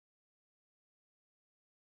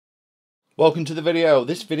Welcome to the video.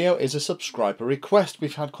 This video is a subscriber request.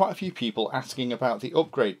 We've had quite a few people asking about the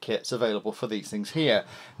upgrade kits available for these things here.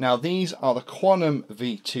 Now these are the Quanum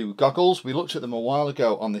V2 goggles. We looked at them a while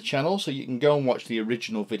ago on the channel, so you can go and watch the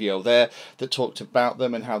original video there that talked about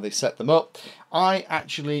them and how they set them up. I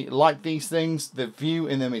actually like these things. The view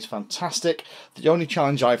in them is fantastic. The only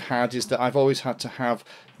challenge I've had is that I've always had to have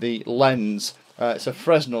the lens, it's a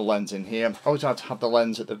Fresnel lens in here, I've always had to have the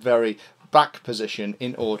lens at the very back position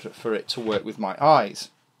in order for it to work with my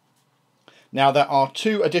eyes. Now there are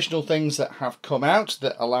two additional things that have come out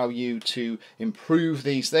that allow you to improve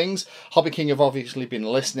these things. Hobby King have obviously been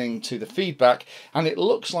listening to the feedback, and it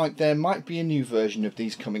looks like there might be a new version of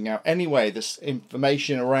these coming out anyway. There's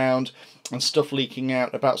information around and stuff leaking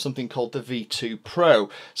out about something called the V2 Pro.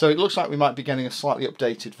 So it looks like we might be getting a slightly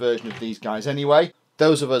updated version of these guys anyway.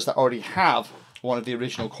 Those of us that already have one of the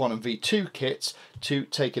original Quanum V2 kits to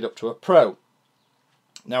take it up to a Pro.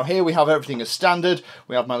 Now here we have everything as standard.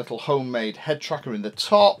 We have my little homemade head tracker in the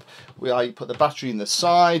top. I put the battery in the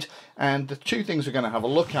side, and the two things we're going to have a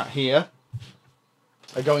look at here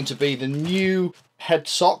are going to be the new head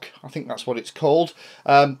sock. I think that's what it's called.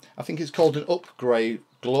 I think it's called an upgrade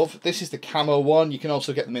glove. This is the camo one. You can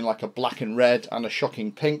also get them in like a black and red and a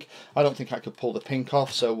shocking pink. I don't think I could pull the pink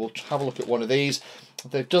off, so we'll have a look at one of these.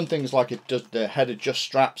 They've done things like the head adjust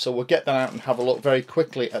strap, so we'll get that out and have a look very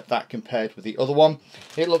quickly at that compared with the other one.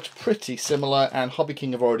 It looks pretty similar, and Hobby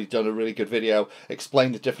King have already done a really good video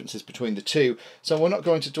explaining the differences between the two, so we're not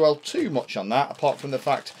going to dwell too much on that, apart from the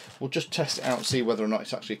fact we'll just test it out and see whether or not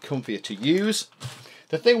it's actually comfier to use.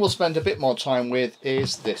 The thing we'll spend a bit more time with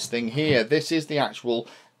is this thing here. This is the actual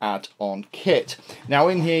add-on kit. Now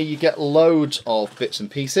in here you get loads of bits and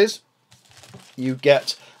pieces. You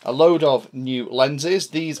get a load of new lenses.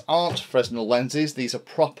 These aren't Fresnel lenses, these are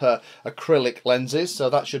proper acrylic lenses, so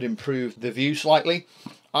that should improve the view slightly.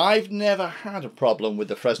 I've never had a problem with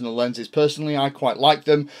the Fresnel lenses personally. I quite like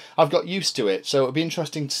them. I've got used to it, so it'll be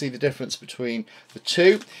interesting to see the difference between the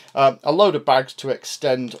two. A load of bags to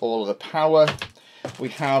extend all of the power. We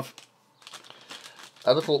have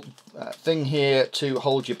a little thing here to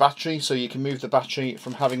hold your battery, so you can move the battery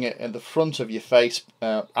from having it in the front of your face,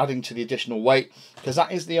 adding to the additional weight, because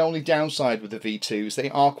that is the only downside with the V2s. They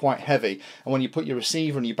are quite heavy, and when you put your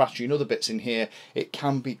receiver and your battery and other bits in here, it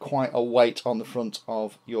can be quite a weight on the front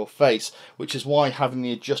of your face, which is why having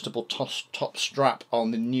the adjustable top strap on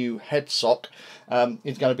the new head sock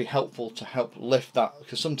is going to be helpful to help lift that,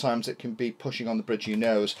 because sometimes it can be pushing on the bridge of your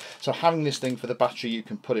nose. So having this thing for the battery, you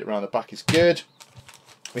can put it around the back, is good.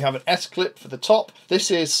 We have an S-clip for the top. This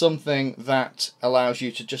is something that allows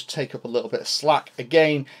you to just take up a little bit of slack.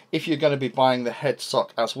 Again, if you're going to be buying the head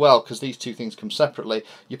sock as well, because these two things come separately,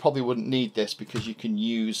 you probably wouldn't need this because you can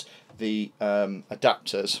use the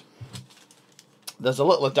adapters. There's a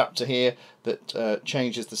little adapter here that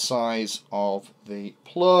changes the size of the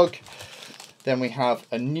plug. Then we have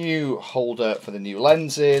a new holder for the new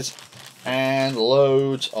lenses and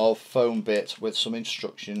loads of foam bits with some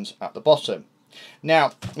instructions at the bottom.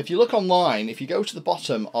 Now, if you look online, if you go to the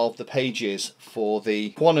bottom of the pages for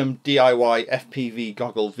the Quanum DIY FPV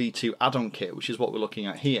Goggle V2 add-on kit, which is what we're looking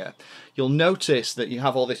at here, you'll notice that you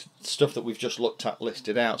have all this stuff that we've just looked at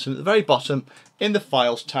listed out. So at the very bottom, in the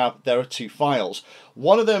Files tab, there are two files.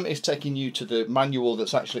 One of them is taking you to the manual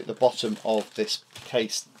that's actually at the bottom of this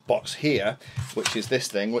case box here, which is this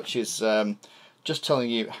thing, which is just telling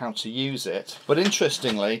you how to use it. But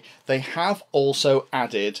interestingly, they have also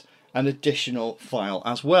added an additional file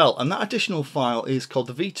as well, and that additional file is called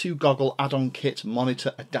the V2 Goggle Add-on Kit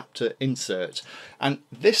Monitor Adapter Insert, and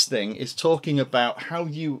this thing is talking about how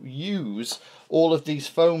you use all of these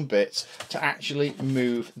foam bits to actually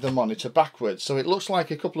move the monitor backwards. So it looks like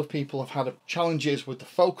a couple of people have had challenges with the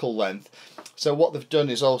focal length, so what they've done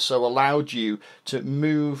is also allowed you to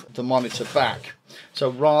move the monitor back. So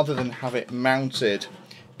rather than have it mounted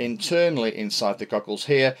internally inside the goggles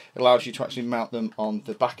here, it allows you to actually mount them on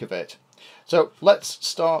the back of it. So let's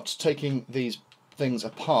start taking these things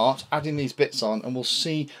apart, adding these bits on, and we'll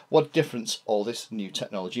see what difference all this new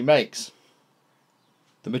technology makes.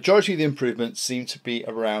 The majority of the improvements seem to be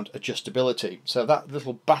around adjustability. So that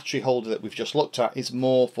little battery holder that we've just looked at is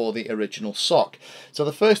more for the original sock. So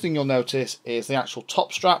the first thing you'll notice is the actual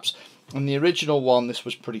top straps. In the original one, this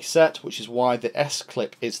was pretty set, which is why the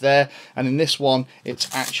S-clip is there, and in this one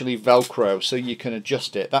it's actually Velcro, so you can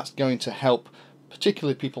adjust it. That's going to help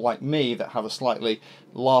particularly people like me that have a slightly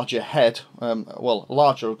larger head, well,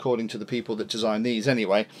 larger according to the people that design these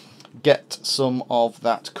anyway, get some of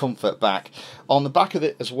that comfort back. On the back of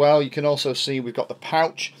it as well, you can also see we've got the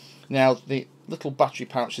pouch. Now the little battery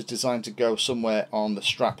pouch is designed to go somewhere on the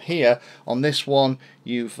strap here. On this one,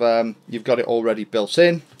 you've got it already built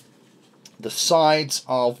in. The sides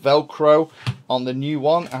are Velcro on the new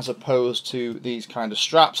one, as opposed to these kind of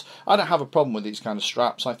straps. I don't have a problem with these kind of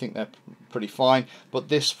straps. I think they're pretty fine, but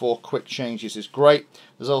this for quick changes is great.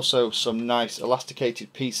 There's also some nice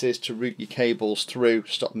elasticated pieces to route your cables through,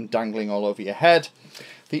 stop them dangling all over your head.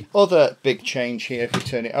 The other big change here, if you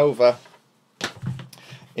turn it over,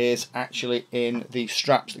 is actually in the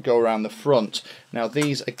straps that go around the front. Now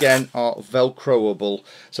these again are Velcroable,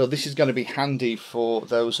 so this is going to be handy for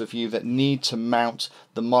those of you that need to mount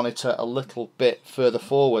the monitor a little bit further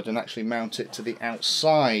forward and actually mount it to the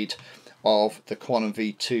outside of the Quanum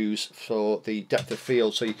V2s for the depth of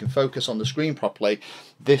field, so you can focus on the screen properly.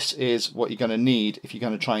 This is what you're going to need if you're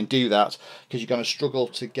going to try and do that, because you're going to struggle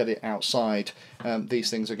to get it outside. These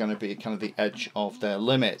things are going to be kind of the edge of their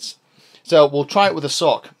limits. So we'll try it with a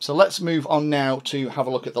sock. So let's move on now to have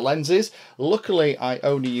a look at the lenses. Luckily I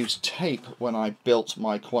only used tape when I built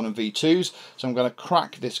my Quanum V2s, so I'm going to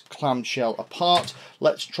crack this clamshell apart.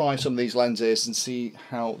 Let's try some of these lenses and see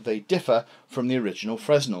how they differ from the original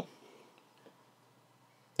Fresnel.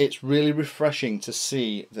 It's really refreshing to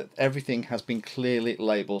see that everything has been clearly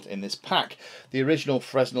labelled in this pack. The original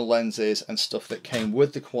Fresnel lenses and stuff that came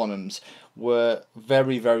with the Quanums were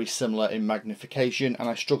very similar in magnification, and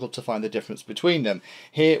I struggled to find the difference between them.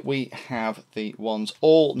 Here we have the ones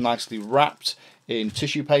all nicely wrapped in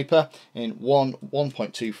tissue paper in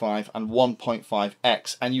 1.25 and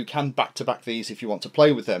 1.5x, and you can back to back these if you want to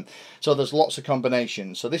play with them. So there's lots of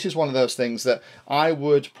combinations. So this is one of those things that I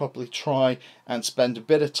would probably try and spend a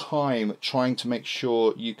bit of time trying to make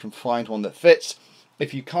sure you can find one that fits.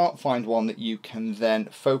 If you can't find one that you can then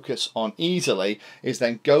focus on easily, is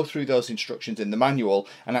then go through those instructions in the manual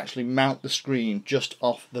and actually mount the screen just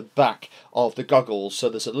off the back of the goggles, so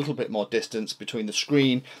there's a little bit more distance between the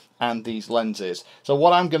screen and these lenses. So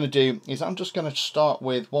what I'm going to do is I'm just going to start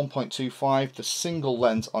with 1.25, the single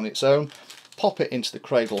lens on its own, pop it into the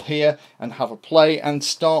cradle here and have a play and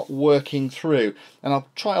start working through. And I'll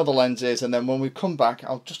try other lenses, and then when we come back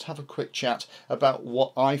I'll just have a quick chat about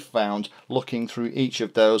what I found looking through each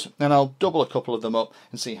of those, and I'll double a couple of them up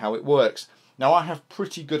and see how it works. Now I have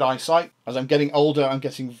pretty good eyesight. As I'm getting older I'm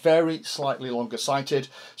getting very slightly longer sighted,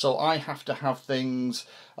 so I have to have things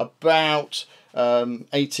about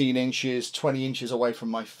 18 inches, 20 inches away from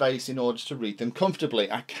my face in order to read them comfortably.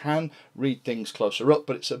 I can read things closer up,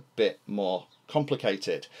 but it's a bit more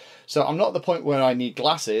complicated. So I'm not at the point where I need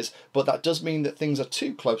glasses, but that does mean that things are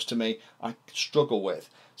too close to me I struggle with.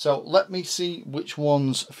 So let me see which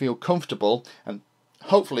ones feel comfortable, and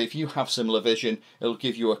hopefully if you have similar vision it'll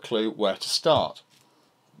give you a clue where to start.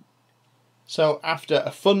 So after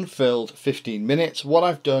a fun-filled 15 minutes, what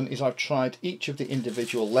I've done is I've tried each of the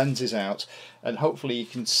individual lenses out, and hopefully you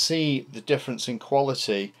can see the difference in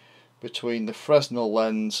quality between the Fresnel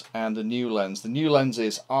lens and the new lens. The new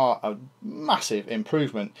lenses are a massive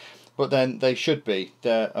improvement, but then they should be.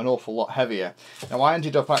 They're an awful lot heavier. Now I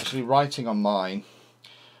ended up actually writing on mine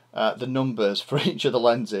the numbers for each of the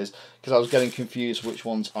lenses because I was getting confused which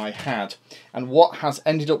ones I had, and what has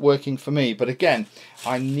ended up working for me, but again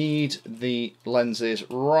I need the lenses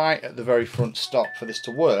right at the very front stop for this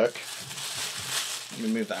to work. Let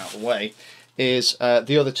me move that out of the way. Is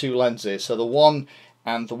the other two lenses, so the 1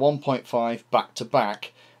 and the 1.5 back to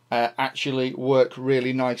back actually work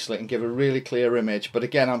really nicely and give a really clear image, but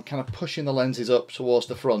again I'm kind of pushing the lenses up towards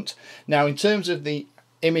the front. Now in terms of the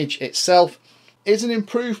image itself, is an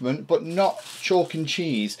improvement but not chalk and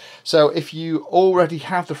cheese. So if you already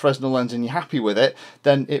have the Fresnel lens and you're happy with it,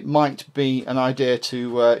 then it might be an idea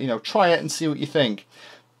to you know, try it and see what you think.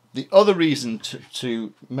 The other reason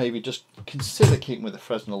to maybe just consider keeping with the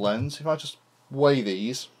Fresnel lens, if I just weigh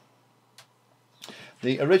these,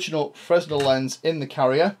 the original Fresnel lens in the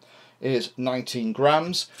carrier is 19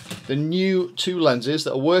 grams. The new two lenses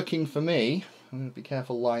that are working for me, I'm going to be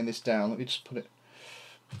careful laying this down, let me just put it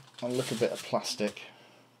on a little bit of plastic.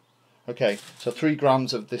 Okay, so 3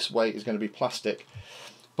 grams of this weight is going to be plastic,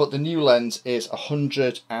 but the new lens is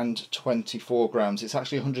 124 grams. It's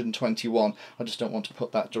actually 121. I just don't want to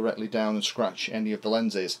put that directly down and scratch any of the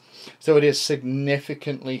lenses. So it is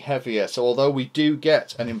significantly heavier. So although we do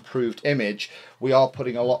get an improved image, we are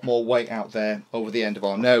putting a lot more weight out there over the end of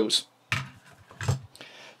our nose.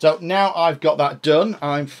 So now I've got that done,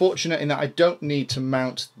 I'm fortunate in that I don't need to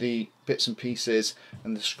mount the bits and pieces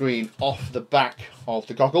and the screen off the back of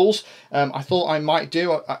the goggles. I thought I might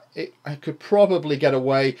do. I could probably get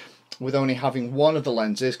away with only having one of the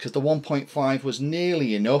lenses, because the 1.5 was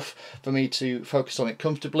nearly enough for me to focus on it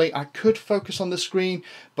comfortably. I could focus on the screen,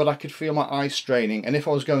 but I could feel my eyes straining, and if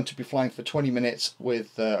I was going to be flying for 20 minutes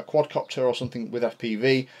with a quadcopter or something with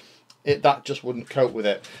FPV, that just wouldn't cope with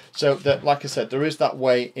it. So that, like I said, there is that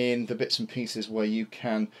way in the bits and pieces where you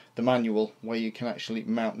can, the manual, where you can actually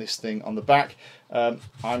mount this thing on the back. I'm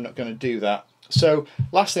not going to do that. So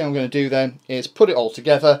last thing I'm going to do then is put it all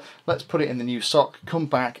together. Let's put it in the new sock, come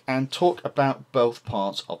back and talk about both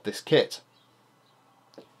parts of this kit.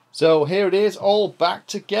 So here it is, all back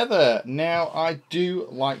together. Now, I do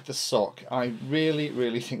like the sock. I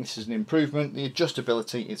really think this is an improvement. The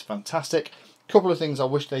adjustability is fantastic. A couple of things I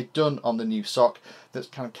wish they'd done on the new sock that's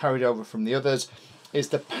kind of carried over from the others is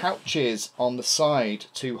the pouches on the side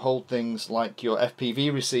to hold things like your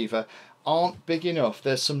FPV receiver aren't big enough.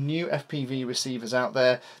 There's some new FPV receivers out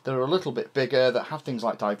there that are a little bit bigger, that have things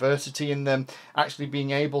like diversity in them. Actually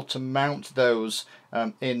being able to mount those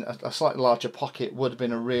in a slightly larger pocket would have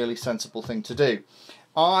been a really sensible thing to do.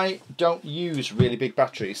 I don't use really big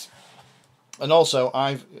batteries. And also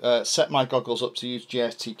I've set my goggles up to use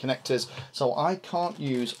GST connectors, so I can't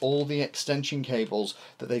use all the extension cables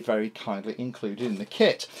that they very kindly included in the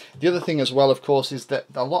kit. The other thing as well, of course, is that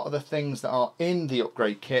a lot of the things that are in the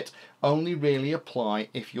upgrade kit only really apply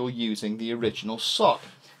if you're using the original sock.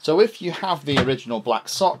 So if you have the original black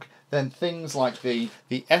sock, then things like the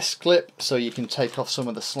S-clip, so you can take off some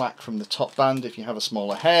of the slack from the top band if you have a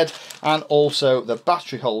smaller head, and also the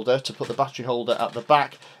battery holder, to put the battery holder at the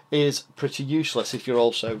back, is pretty useless if you're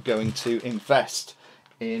also going to invest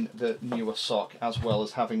in the newer sock as well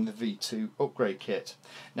as having the V2 upgrade kit.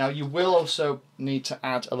 Now you will also need to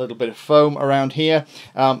add a little bit of foam around here.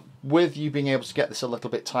 With you being able to get this a little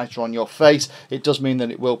bit tighter on your face, it does mean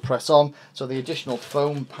that it will press on, so the additional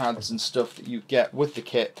foam pads and stuff that you get with the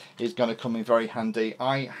kit is going to come in very handy.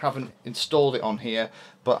 I haven't installed it on here,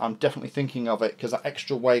 but I'm definitely thinking of it, because that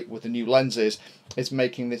extra weight with the new lenses is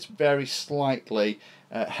making this very slightly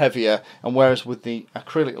heavier, and whereas with the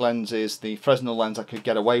acrylic lenses, the Fresnel lens, I could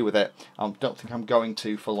get away with it, I don't think I'm going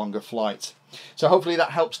to for longer flights. So hopefully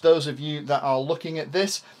that helps those of you that are looking at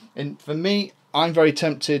this. And for me, I'm very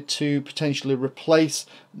tempted to potentially replace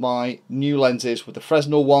my new lenses with the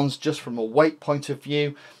Fresnel ones, just from a weight point of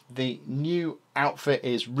view. The new outfit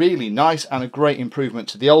is really nice and a great improvement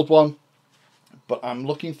to the old one. But I'm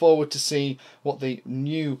looking forward to see what the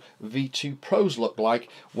new V2 Pros look like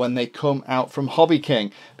when they come out from Hobby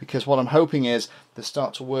King, because what I'm hoping is they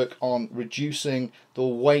start to work on reducing the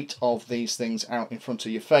weight of these things out in front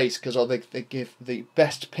of your face, because they give the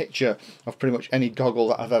best picture of pretty much any goggle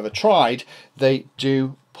that I've ever tried. They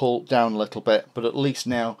do pull down a little bit, but at least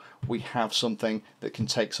now we have something that can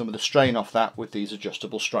take some of the strain off that with these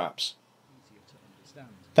adjustable straps.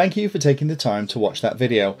 Thank you for taking the time to watch that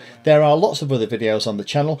video. There are lots of other videos on the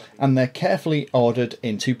channel, and they're carefully ordered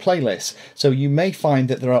into playlists, so you may find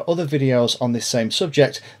that there are other videos on this same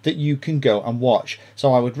subject that you can go and watch.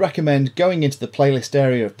 So I would recommend going into the playlist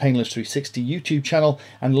area of Painless 360 YouTube channel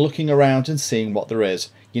and looking around and seeing what there is.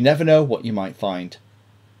 You never know what you might find.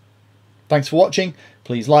 Thanks for watching.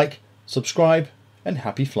 Please like, subscribe, and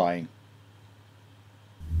happy flying.